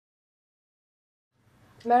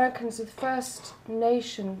Americans are the first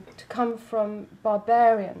nation to come from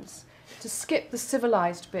barbarians, to skip the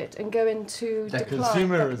civilized bit and go into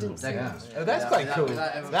consumerism. Oh, that's quite cool.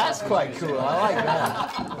 That's quite cool. I like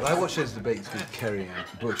that. Well, I watched those debates with Kerry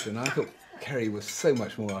and Bush, and I thought Kerry was so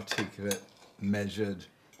much more articulate, measured.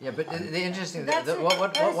 Yeah, but the interesting thing,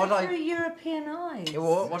 what I through European eyes. Yeah,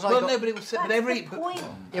 what I Well, got, no, but it was. But every.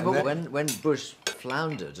 yeah, but when Bush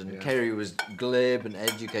floundered and Kerry was glib and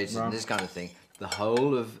educated and this kind of thing, the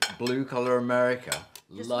whole of blue-collar America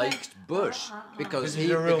liked Bush because he's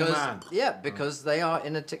a real man. Yeah, because they are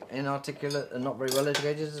inarticulate and not very well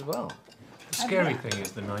educated as well. The scary thing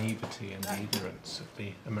is the naivety and the ignorance of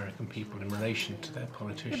the American people in relation to their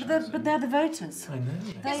politicians. Yeah, but they're the voters. I know.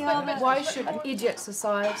 They are. Why should an idiot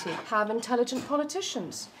society have intelligent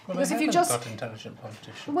politicians? Well, because they if you haven't just got intelligent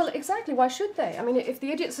politicians. well, exactly. Why should they? I mean, if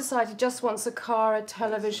the idiot society just wants a car, a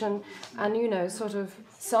television, and sort of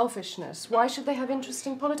selfishness, why should they have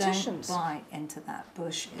interesting politicians? Don't buy into that.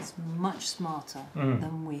 Bush is much smarter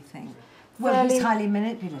than we think. Well, he's highly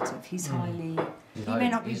manipulative. He's highly. He may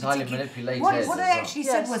not be highly manipulated. What I actually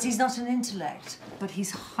said was he's not an intellect, but he's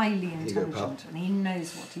highly intelligent and he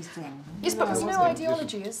knows what he's doing. Yes, but there's no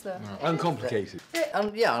ideology, is there? No. Uncomplicated.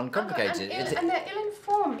 Yeah, uncomplicated. And they're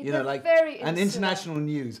ill-informed. You know, like very an international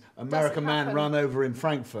news, American man run over in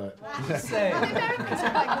Frankfurt.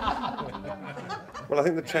 Well, I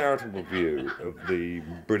think the charitable view of the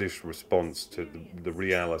British response to the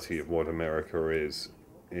reality of what America is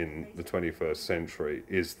in the 21st century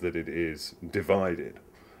is that it is divided.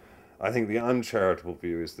 I think the uncharitable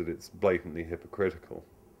view is that it's blatantly hypocritical.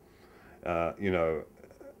 I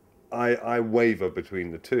waver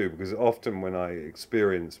between the two because often when I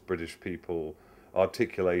experience British people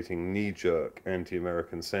articulating knee-jerk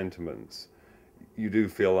anti-American sentiments, you do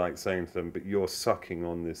feel like saying to them, but you're sucking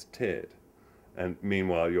on this tit, and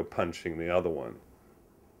meanwhile you're punching the other one.